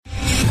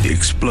The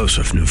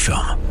explosive new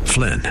film,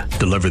 Flynn,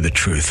 deliver the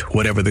truth,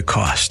 whatever the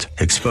cost,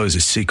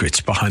 exposes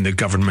secrets behind the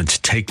government's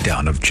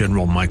takedown of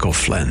General Michael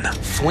Flynn.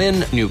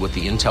 Flynn knew what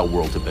the intel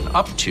world had been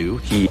up to.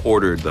 He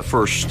ordered the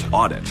first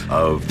audit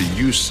of the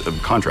use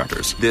of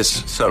contractors.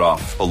 This set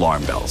off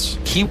alarm bells.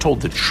 He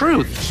told the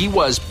truth. He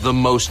was the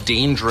most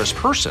dangerous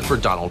person for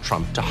Donald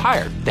Trump to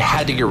hire. They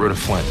had to get rid of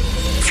Flynn.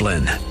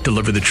 Flynn,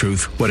 deliver the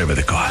truth, whatever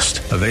the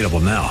cost. Available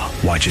now.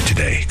 Watch it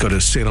today. Go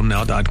to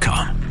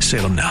salemnow.com.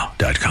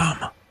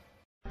 salemnow.com.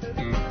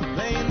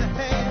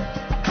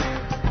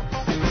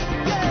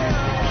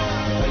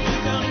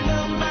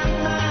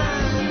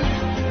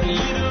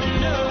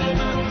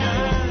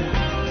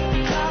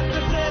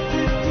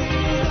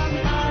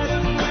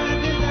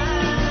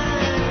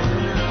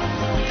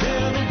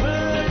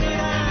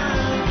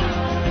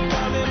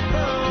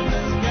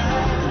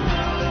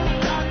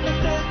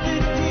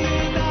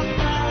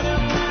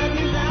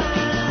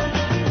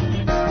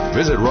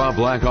 Visit Rob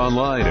Black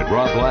online at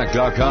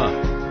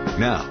robblack.com.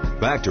 Now,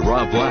 back to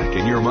Rob Black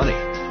and Your Money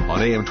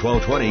on AM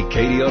 1220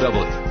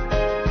 KDOW.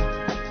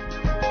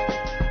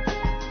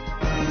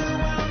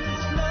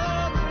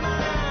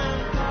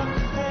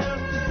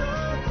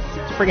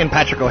 Let's bring in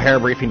Patrick O'Hare,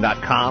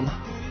 briefing.com.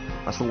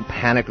 I was a little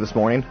panicked this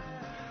morning.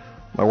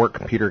 My work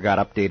computer got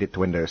updated to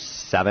Windows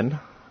 7,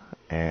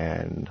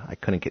 and I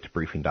couldn't get to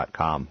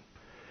briefing.com.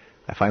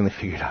 I finally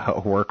figured out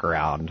a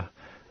workaround.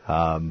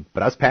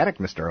 But I was panicked,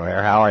 Mr.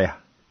 O'Hare. How are you?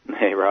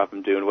 Hey, Rob,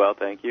 I'm doing well,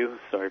 thank you.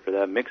 Sorry for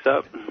that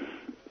mix-up.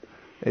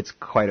 It's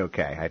quite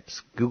okay.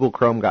 Google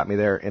Chrome got me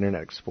there.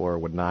 Internet Explorer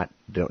would not.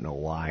 Don't know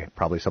why.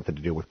 Probably something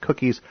to do with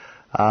cookies.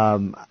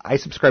 I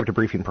subscribe to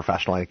Briefing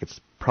Professional. I think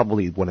it's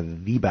probably one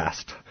of the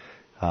best,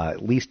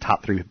 at least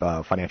top 3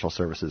 financial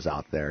services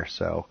out there.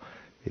 So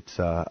it's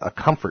a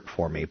comfort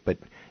for me. But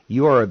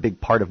you are a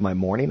big part of my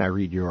morning. I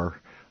read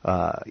your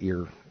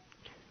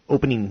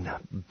opening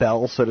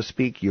bell, so to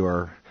speak,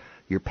 your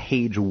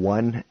page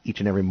 1 each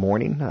and every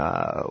morning.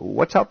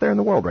 What's out there in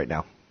the world right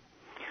now?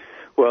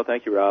 Well,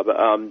 thank you, Rob.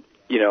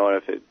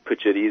 If it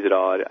puts you at ease at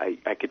all,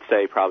 I could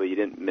say probably you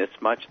didn't miss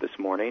much this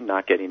morning,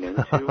 not getting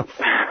into.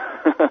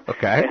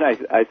 Okay. And I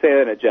say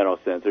that in a general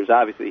sense. There's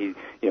obviously,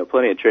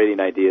 plenty of trading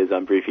ideas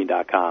on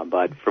briefing.com,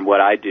 but from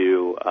what I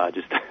do,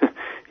 just,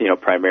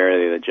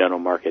 primarily the general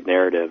market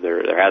narrative,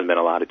 there hasn't been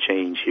a lot of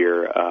change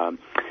here in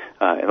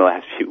the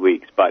last few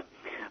weeks. But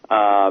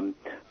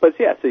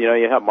yeah, so,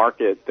 you have a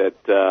market that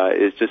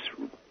is just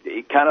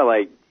kind of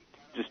like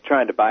just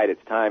trying to bide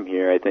its time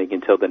here, I think,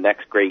 until the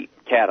next great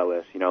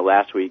catalyst.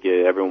 Last week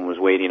everyone was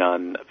waiting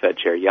on Fed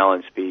Chair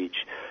Yellen's speech.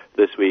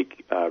 This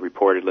week,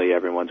 reportedly,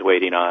 everyone's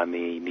waiting on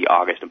the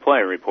August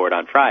employment report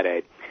on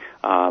Friday.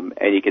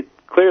 And you could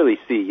clearly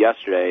see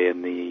yesterday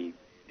in the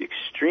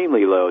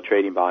extremely low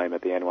trading volume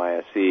at the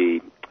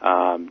NYSE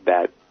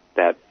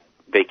that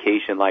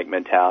vacation-like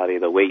mentality,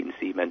 the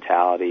wait-and-see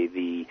mentality,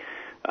 the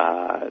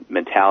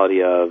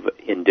mentality of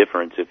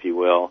indifference, if you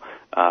will,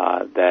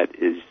 that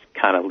is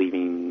kind of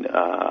leaving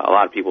a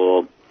lot of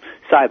people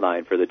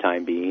sidelined for the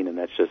time being, and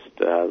that's just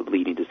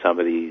leading to some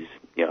of these,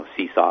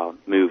 seesaw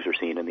moves we're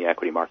seeing in the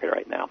equity market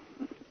right now.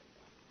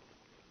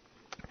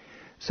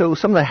 So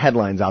some of the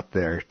headlines out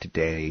there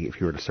today, if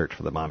you were to search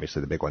for them,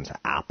 obviously the big one's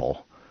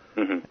Apple.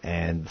 Mm-hmm.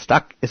 And the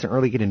stock isn't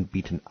really getting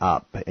beaten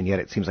up, and yet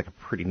it seems like a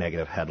pretty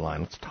negative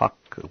headline. Let's talk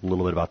a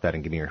little bit about that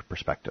and give me your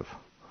perspective.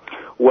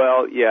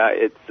 Well, yeah,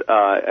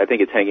 I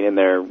think it's hanging in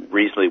there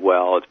reasonably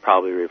well. It's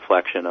probably a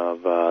reflection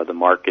of the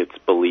market's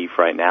belief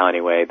right now,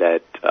 anyway,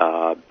 that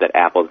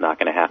Apple's not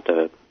going to have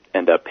to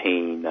end up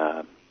paying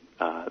the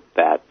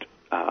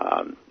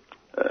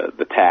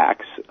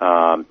tax,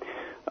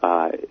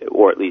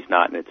 or at least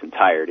not in its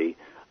entirety,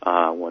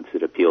 once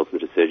it appeals the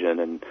decision.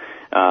 And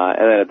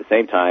then at the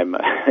same time,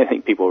 I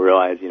think people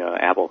realize,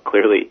 Apple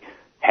clearly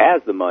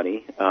has the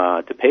money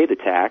to pay the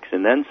tax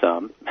and then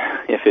some,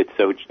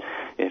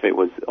 if it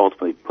was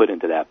ultimately put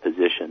into that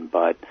position.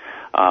 But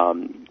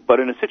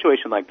in a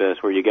situation like this,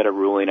 where you get a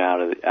ruling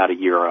out of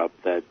Europe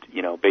that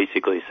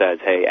basically says,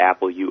 hey,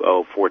 Apple, you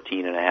owe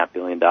 $14.5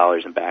 billion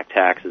in back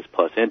taxes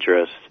plus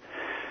interest,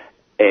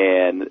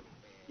 and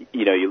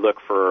you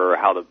look for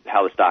how the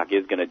stock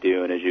is going to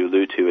do, and as you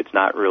allude to, it's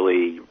not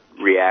really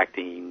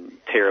reacting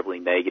terribly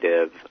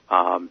negative.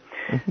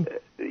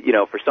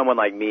 For someone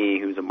like me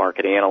who's a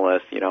market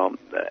analyst,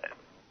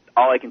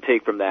 all I can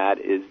take from that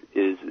is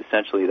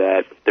essentially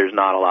that there's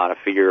not a lot of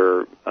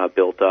fear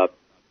built up,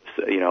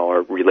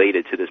 or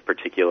related to this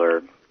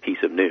particular piece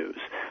of news,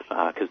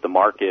 because the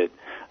market,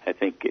 I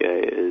think,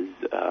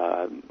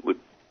 would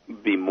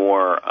be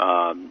more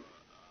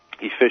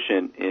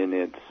efficient in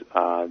its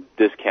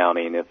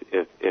discounting if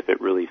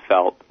it really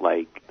felt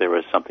like there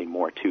was something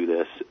more to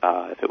this,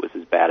 if it was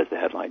as bad as the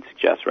headline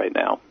suggests right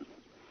now.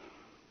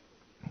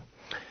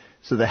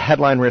 So the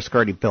headline risk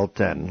already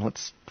built in.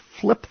 Let's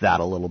flip that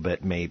a little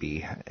bit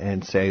maybe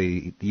and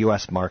say the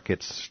U.S.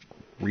 market's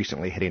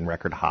recently hitting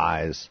record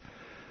highs.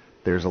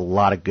 There's a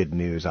lot of good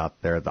news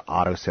out there. The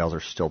auto sales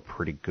are still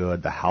pretty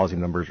good. The housing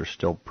numbers are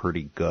still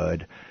pretty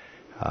good.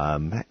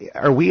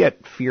 Are we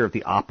at fear of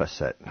the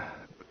opposite,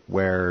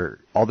 where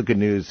all the good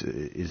news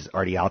is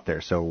already out there.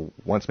 So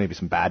once maybe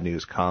some bad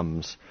news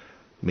comes,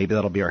 maybe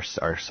that'll be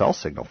our sell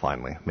signal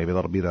finally. Maybe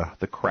that'll be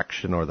the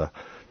correction or the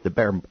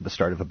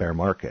start of a bear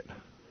market.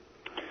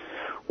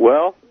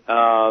 Well,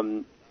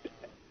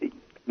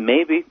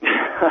 maybe.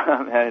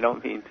 I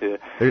don't mean to.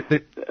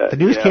 The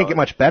news can't get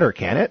much better,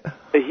 can it?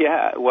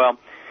 Yeah. Well,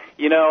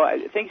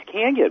 things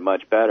can get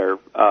much better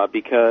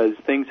because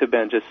things have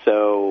been just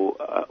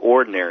so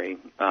ordinary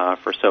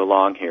for so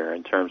long here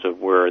in terms of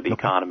where the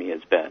economy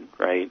has been,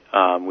 right?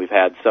 We've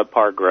had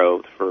subpar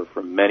growth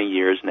for many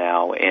years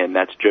now, and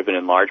that's driven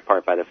in large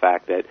part by the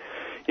fact that,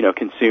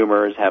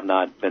 consumers have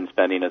not been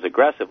spending as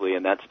aggressively,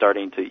 and that's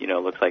starting to,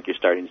 looks like you're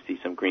starting to see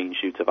some green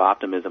shoots of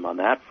optimism on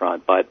that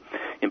front. But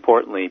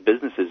importantly,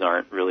 businesses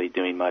aren't really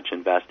doing much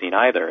investing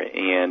either.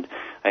 And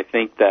I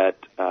think that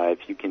if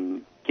you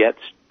can get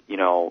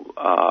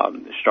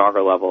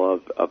stronger level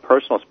of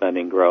personal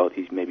spending growth,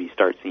 you maybe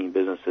start seeing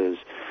businesses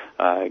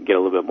get a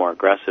little bit more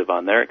aggressive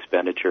on their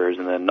expenditures,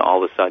 and then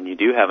all of a sudden you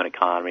do have an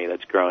economy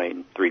that's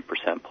growing 3%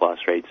 plus,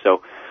 right?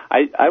 So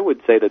I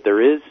would say that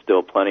there is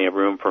still plenty of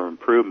room for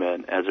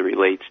improvement as it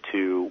relates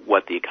to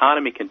what the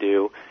economy can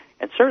do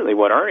and certainly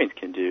what earnings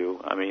can do.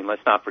 I mean,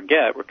 let's not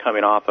forget, we're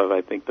coming off of,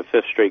 I think, the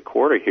fifth straight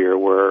quarter here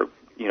where,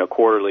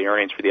 quarterly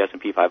earnings for the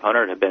S&P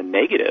 500 have been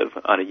negative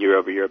on a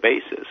year-over-year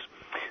basis.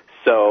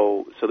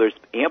 So there's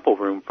ample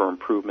room for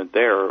improvement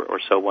there, or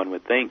so one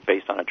would think,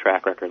 based on a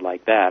track record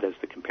like that, as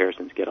the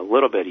comparisons get a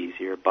little bit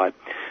easier. But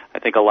I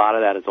think a lot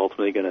of that is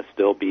ultimately going to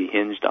still be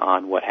hinged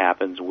on what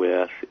happens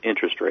with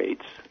interest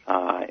rates.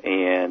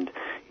 And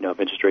if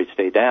interest rates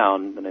stay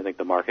down, then I think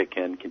the market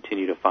can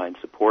continue to find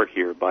support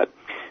here. But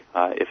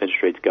if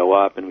interest rates go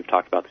up, and we've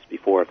talked about this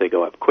before, if they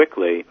go up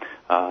quickly,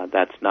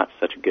 that's not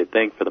such a good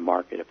thing for the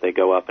market. If they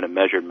go up in a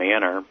measured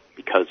manner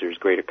because there's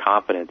greater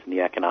confidence in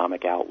the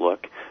economic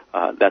outlook,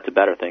 that's a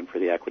better thing for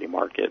the equity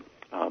market.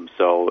 And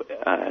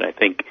I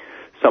think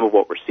some of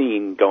what we're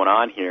seeing going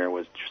on here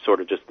was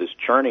sort of just this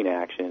churning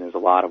action is a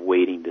lot of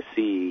waiting to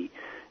see,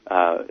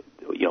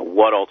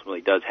 what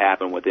ultimately does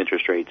happen with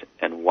interest rates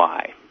and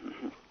why.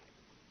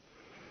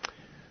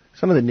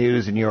 Some of the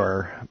news in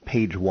your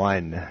page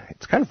one,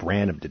 it's kind of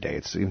random today.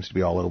 It seems to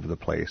be all over the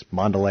place.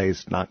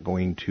 Mondelez not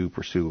going to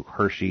pursue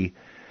Hershey,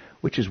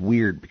 which is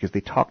weird because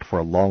they talked for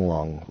a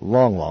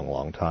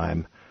long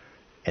time,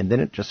 and then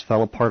it just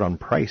fell apart on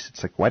price.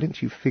 It's like, why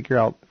didn't you figure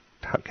out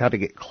how to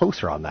get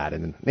closer on that?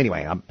 And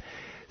anyway,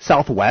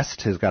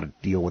 Southwest has got to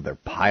deal with their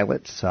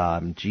pilots.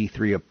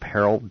 G3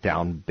 Apparel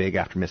down big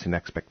after missing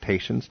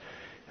expectations.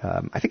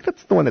 I think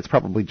that's the one that's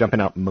probably jumping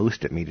out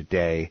most at me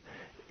today,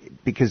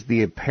 because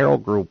the apparel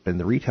group and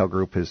the retail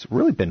group has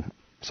really been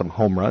some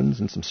home runs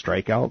and some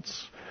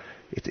strikeouts.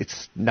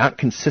 It's not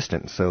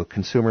consistent, so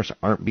consumers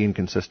aren't being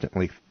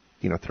consistently,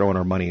 throwing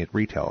our money at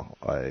retail.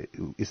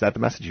 Is that the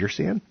message you're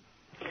seeing?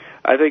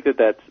 I think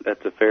that's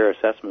a fair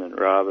assessment,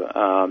 Rob.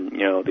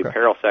 The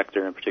apparel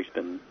sector in particular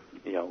has been,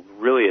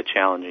 really a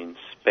challenging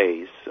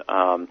space,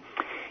 and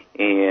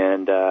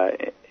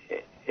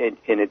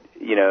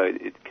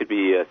it could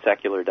be a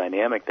secular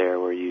dynamic there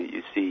where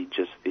you see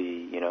just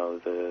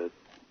the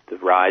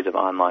rise of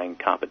online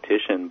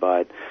competition,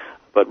 but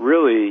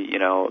really,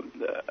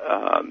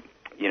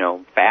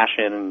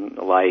 fashion,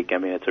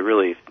 it's a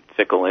really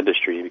fickle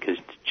industry because,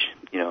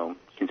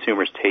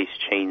 consumers' tastes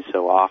change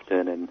so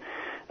often,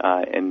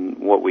 and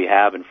what we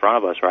have in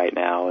front of us right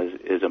now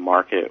is a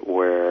market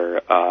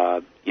where,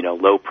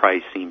 low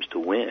price seems to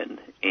win.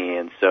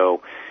 And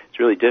so it's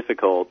really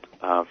difficult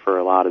for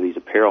a lot of these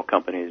apparel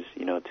companies,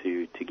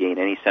 to gain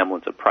any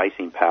semblance of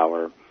pricing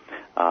power.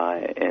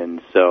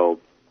 And so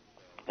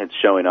it's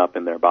showing up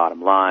in their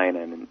bottom line,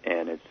 and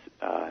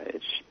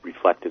it's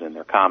reflected in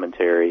their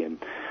commentary, and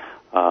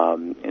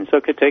so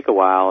it could take a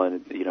while,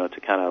 and to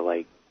kind of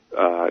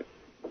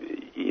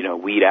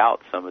weed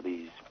out some of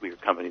these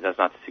weird companies. That's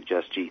not to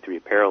suggest G3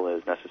 Apparel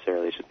is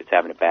necessarily. It's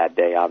having a bad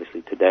day,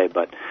 obviously, today,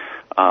 but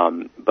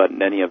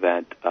in any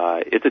event,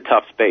 it's a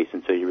tough space,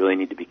 and so you really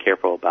need to be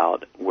careful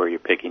about where you're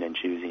picking and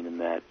choosing in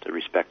that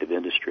respective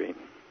industry.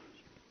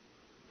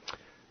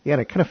 Yeah,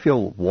 and I kind of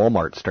feel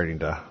Walmart's starting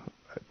to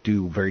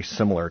do very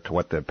similar to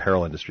what the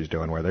apparel industry is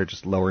doing, where they're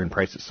just lowering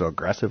prices so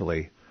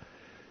aggressively.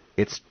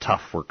 It's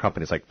tough for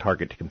companies like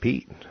Target to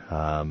compete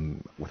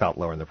without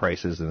lowering the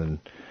prices, and then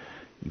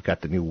you've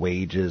got the new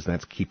wages, and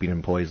that's keeping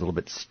employees a little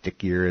bit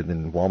stickier. And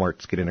then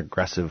Walmart's getting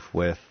aggressive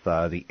with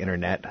the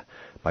internet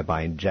by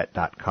buying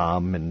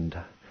Jet.com, and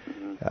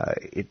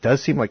it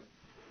does seem like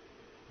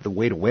the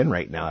way to win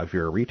right now if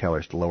you're a retailer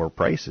is to lower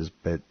prices,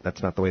 but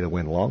that's not the way to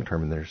win long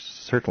term, and there's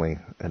certainly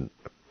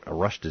a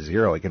rush to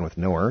zero, again, with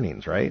no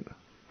earnings, right?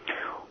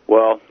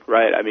 Well,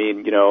 right.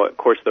 Of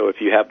course, though, if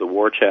you have the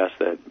war chest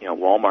that,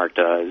 Walmart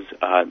does,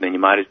 then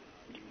you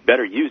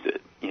better use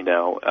it,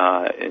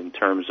 in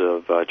terms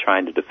of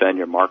trying to defend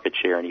your market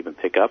share and even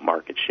pick up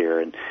market share.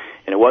 And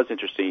it was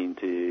interesting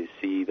to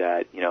see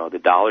that, the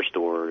dollar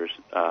stores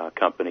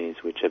companies,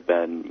 which have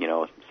been,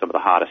 some of the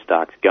hottest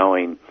stocks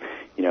going,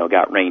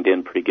 got reined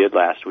in pretty good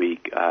last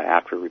week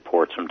after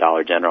reports from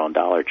Dollar General and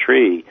Dollar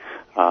Tree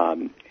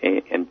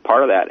And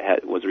part of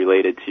that was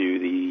related to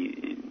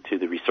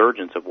the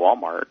resurgence of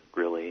Walmart,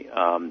 really,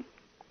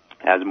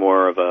 as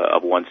more of a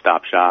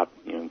one-stop shop,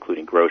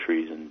 including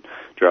groceries and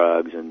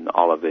drugs and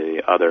all of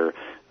the other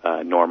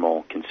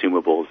normal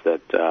consumables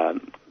that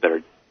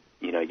are,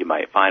 you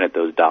might find at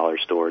those dollar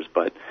stores.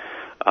 But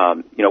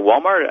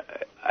Walmart,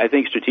 I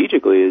think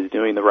strategically, is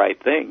doing the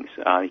right things.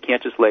 You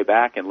can't just lay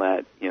back and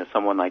let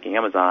someone like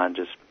Amazon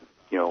just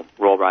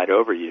roll right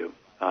over you.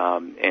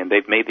 And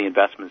they've made the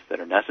investments that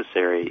are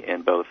necessary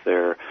in both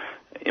their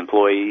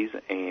employees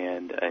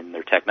and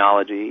their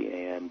technology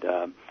and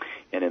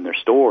in their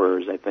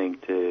stores, I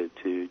think, to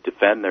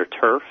defend their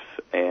turf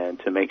and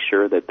to make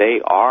sure that they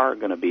are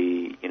going to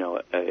be,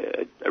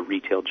 a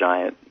retail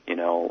giant,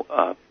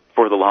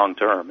 for the long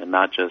term, and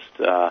not just,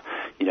 a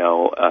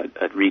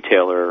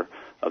retailer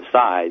of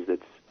size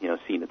that's,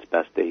 seen its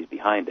best days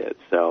behind it.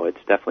 So it's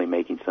definitely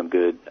making some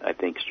good, I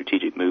think,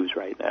 strategic moves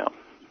right now.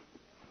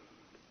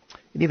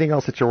 Anything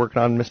else that you're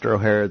working on, Mr.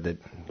 O'Hare, that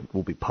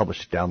will be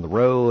published down the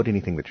road?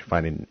 Anything that you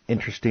find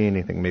interesting?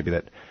 Anything maybe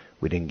that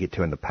we didn't get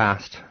to in the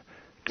past?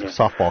 It's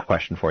a softball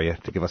question for you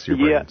to give us your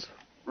brains.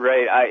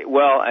 Right.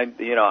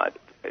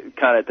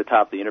 Kind of at the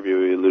top of the interview,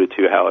 we alluded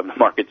to how the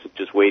market's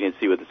just waiting to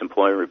see what this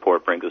employment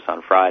report brings us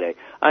on Friday.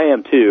 I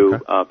am too,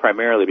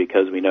 primarily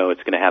because we know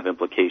it's going to have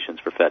implications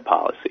for Fed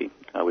policy.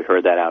 We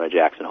heard that out of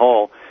Jackson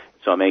Hole.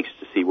 So I'm anxious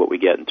to see what we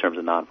get in terms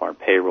of non-farm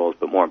payrolls,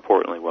 but more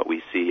importantly, what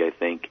we see, I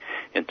think,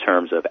 in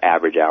terms of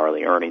average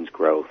hourly earnings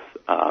growth.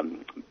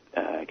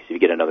 If you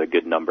get another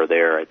good number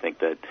there, I think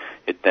that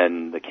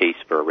then the case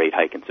for a rate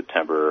hike in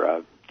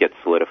September gets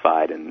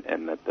solidified,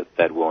 and that the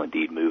Fed will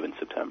indeed move in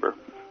September.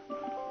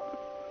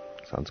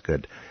 Sounds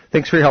good.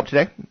 Thanks for your help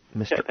today,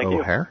 Mr. Thank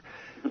O'Hare.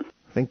 You.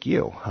 Thank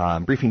you.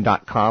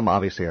 Briefing.com,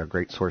 obviously a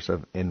great source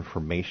of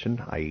information.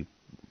 I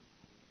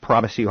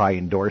promise you I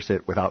endorse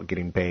it without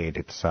getting paid.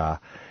 It's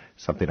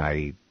something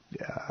I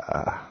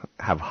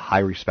have high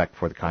respect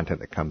for the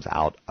content that comes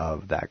out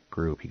of that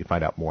group. You can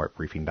find out more at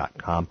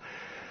briefing.com.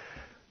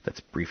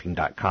 That's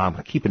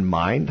briefing.com. Keep in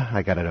mind,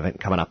 I got an event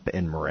coming up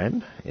in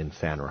Marin in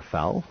San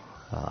Rafael,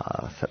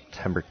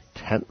 September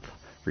 10th,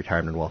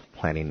 Retirement and Wealth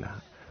Planning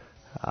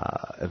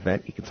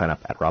event. You can sign up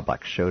at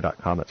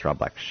robblackshow.com. That's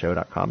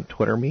robblackshow.com.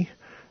 Twitter me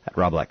at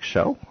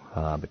robblackshow.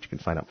 But you can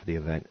sign up for the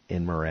event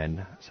in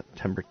Marin,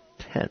 September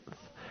 10th,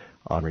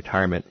 on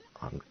retirement,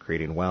 on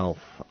creating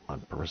wealth,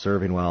 on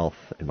preserving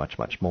wealth, and much,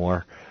 much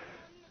more.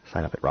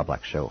 Sign up at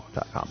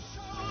robblackshow.com.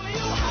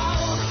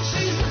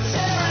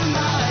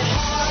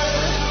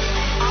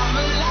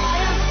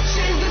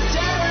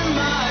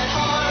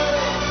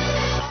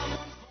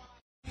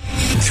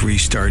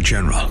 Three-star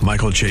General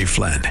Michael J.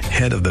 Flynn,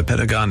 head of the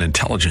Pentagon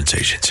Intelligence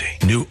Agency,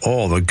 knew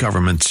all the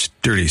government's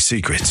dirty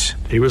secrets.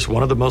 He was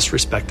one of the most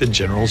respected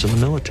generals in the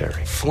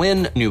military.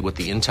 Flynn knew what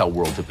the intel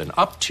world had been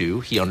up to.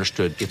 He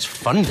understood its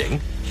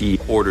funding. He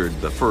ordered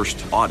the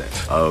first audit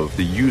of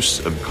the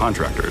use of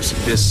contractors.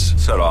 This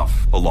set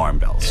off alarm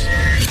bells.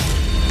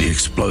 The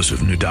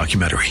explosive new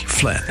documentary,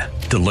 Flynn,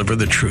 Deliver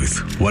the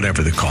Truth,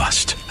 Whatever the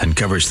Cost,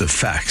 uncovers the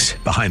facts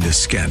behind this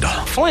scandal.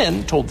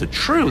 Flynn told the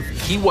truth.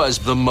 He was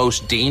the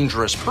most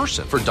dangerous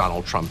person for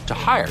Donald Trump to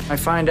hire. I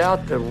find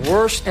out the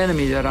worst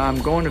enemy that I'm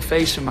going to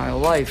face in my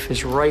life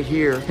is right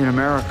here in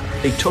America.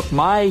 They took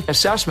my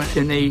assessment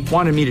and they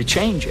wanted me to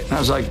change it. And I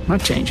was like, I'm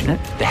not changing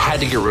it. They had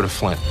to get rid of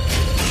Flynn.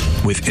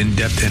 With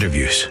in-depth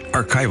interviews,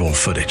 archival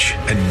footage,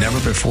 and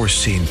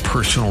never-before-seen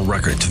personal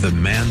records of the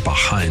man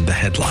behind the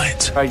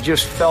headlines. I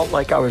just felt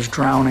like I was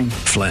drowning.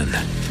 Flynn,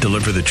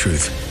 Deliver the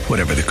Truth,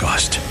 Whatever the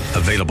Cost.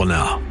 Available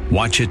now.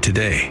 Watch it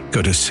today.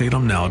 Go to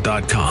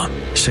salemnow.com.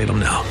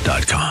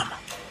 salemnow.com.